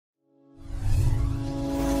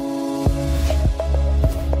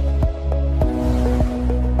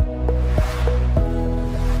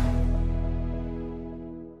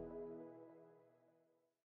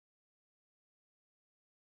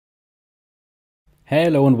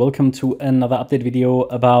Hello and welcome to another update video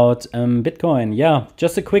about Bitcoin. Yeah,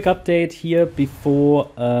 just a quick update here before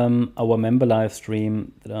our member live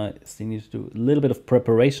stream that I still need to do a little bit of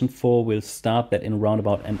preparation for. We'll start that in around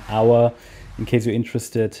about an hour. In case you're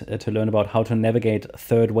interested to learn about how to navigate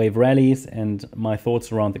third wave rallies and my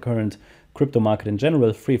thoughts around the current crypto market in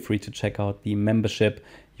general, feel free to check out the membership.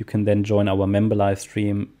 You can then join our member live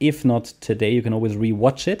stream. If not today, you can always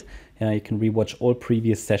rewatch it. You can rewatch all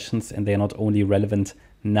previous sessions, and they're not only relevant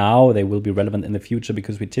now, they will be relevant in the future,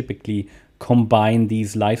 because we typically combine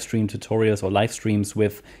these live stream tutorials or live streams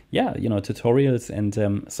with, tutorials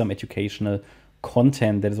and some educational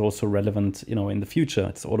content that is also relevant, in the future.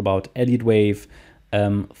 It's all about Elliott Wave,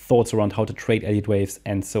 thoughts around how to trade Elliott Waves,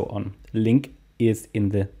 and so on. Link is in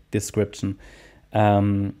the description.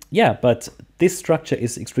 But this structure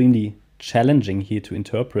is extremely challenging here to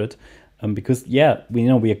interpret. Because we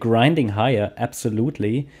are grinding higher,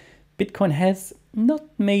 absolutely. Bitcoin has not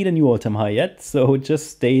made a new all-time high yet, so it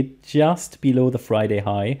just stayed just below the Friday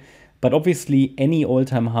high. But obviously, any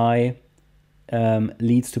all-time high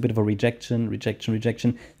leads to a bit of a rejection.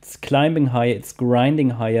 It's climbing higher, it's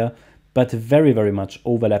grinding higher, but very, very much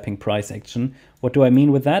overlapping price action. What do I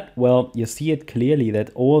mean with that? Well, you see it clearly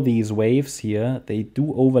that all these waves here, they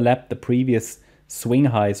do overlap the previous swing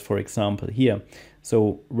highs, for example, here.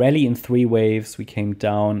 So rally in 3 waves, we came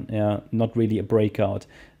down, not really a breakout.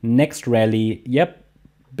 Next rally,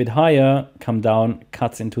 bit higher, come down,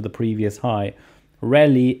 cuts into the previous high.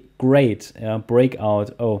 Rally, great,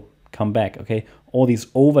 breakout, come back, okay? All these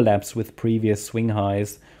overlaps with previous swing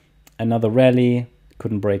highs. Another rally,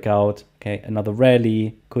 couldn't break out, okay? Another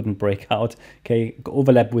rally, couldn't break out, okay?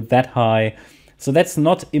 Overlap with that high. So that's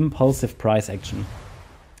not impulsive price action.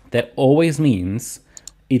 That always means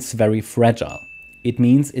it's very fragile. It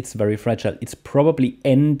means it's very fragile. It's probably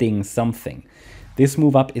ending something. This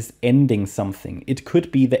move up is ending something. It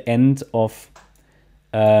could be the end of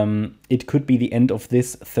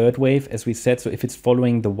this third wave, as we said. So if it's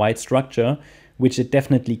following the white structure, which it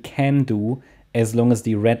definitely can do, as long as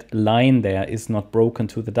the red line there is not broken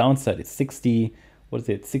to the downside. It's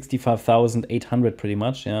 65,800 pretty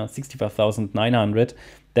much, 65,900.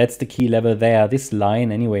 That's the key level there. This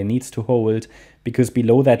line anyway needs to hold, because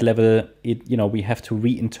below that level, we have to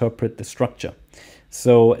reinterpret the structure.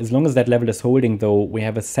 So as long as that level is holding, though, we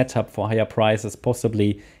have a setup for higher prices,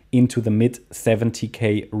 possibly into the mid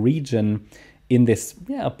 70K region in this,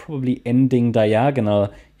 probably ending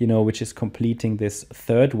diagonal, which is completing this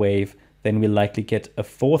third wave. Then we'll likely get a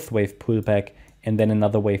fourth wave pullback, and then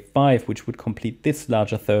another wave 5, which would complete this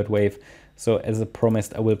larger third wave. So as I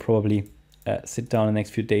promised, I will probably sit down in the next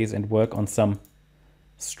few days and work on some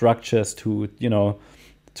structures to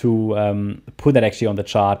put that actually on the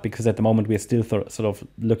chart, because at the moment we're still sort of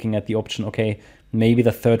looking at the option, okay, maybe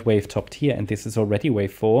the third wave topped here, and this is already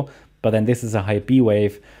wave 4, but then this is a high B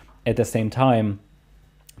wave. At the same time,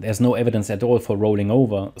 there's no evidence at all for rolling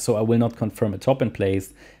over, so I will not confirm a top in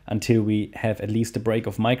place until we have at least a break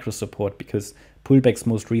of micro support, because pullbacks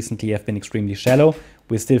most recently have been extremely shallow.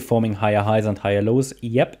 We're still forming higher highs and higher lows.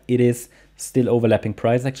 Yep, it is still overlapping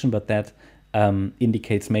price action, but that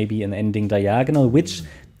indicates maybe an ending diagonal, which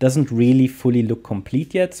doesn't really fully look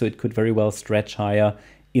complete yet, so it could very well stretch higher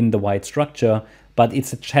in the white structure. But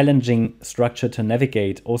it's a challenging structure to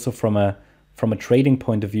navigate, also from a trading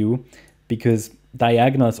point of view, because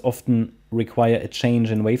diagonals often require a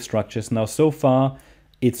change in wave structures. Now, so far,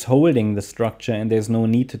 it's holding the structure and there's no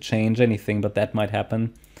need to change anything, but that might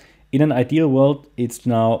happen. In an ideal world, it's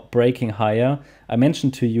now breaking higher. I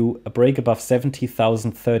mentioned to you a break above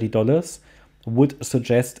 $70,030 would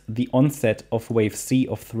suggest the onset of wave C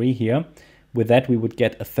of 3 here. With that, we would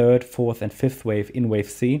get a third, fourth, and fifth wave in wave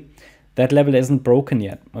C. That level isn't broken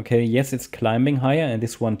yet, okay? Yes, it's climbing higher, and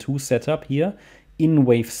this 1-2 setup here in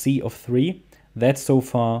wave C of 3, that so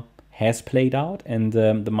far has played out, and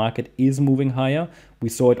the market is moving higher. We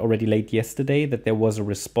saw it already late yesterday that there was a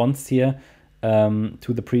response here to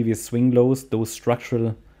the previous swing lows. Those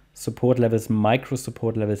structural support levels, micro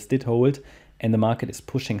support levels did hold, and the market is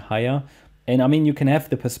pushing higher. And I mean, you can have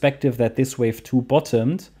the perspective that this wave 2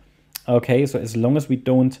 bottomed. Okay, so as long as we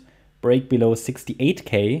don't break below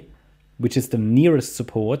 68K, which is the nearest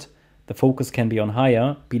support, the focus can be on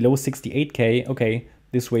higher. Below 68K, okay,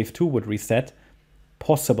 this wave 2 would reset,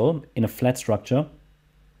 possible in a flat structure.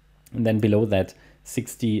 And then below that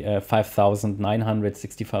 65,900,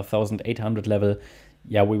 65,800 level,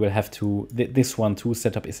 we will have to, this 1-2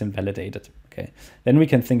 setup is invalidated. Okay, then we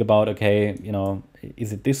can think about, okay,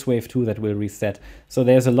 is it this wave 2 that will reset? So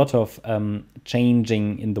there's a lot of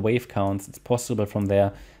changing in the wave counts. It's possible from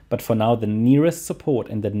there. But for now, the nearest support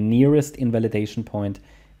and the nearest invalidation point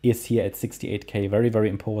is here at 68K. Very, very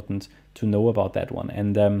important to know about that one.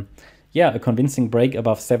 And yeah, a convincing break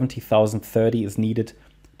above 70,030 is needed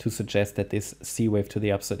to suggest that this C wave to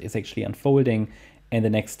the upside is actually unfolding. And the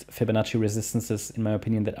next Fibonacci resistances, in my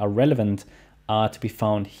opinion, that are relevant are to be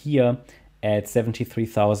found here at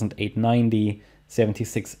 73,890,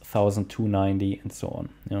 76,290, and so on.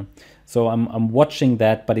 Yeah. So I'm watching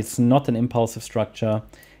that, but it's not an impulsive structure.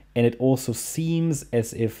 And it also seems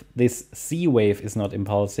as if this C wave is not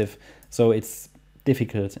impulsive. So it's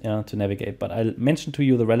difficult to navigate. But I'll mention to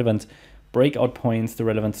you the relevant breakout points, the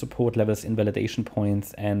relevant support levels, invalidation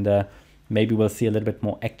points, and maybe we'll see a little bit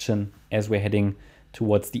more action as we're heading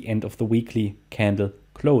towards the end of the weekly candle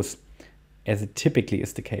close, as it typically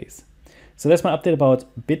is the case. So that's my update about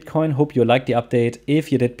Bitcoin. Hope you liked the update.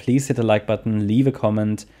 If you did, please hit the like button, leave a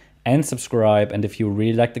comment, and subscribe. And if you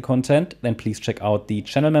really like the content, then please check out the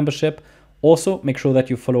channel membership. Also, make sure that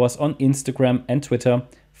you follow us on Instagram and Twitter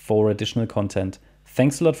for additional content.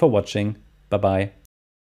 Thanks a lot for watching. Bye-bye.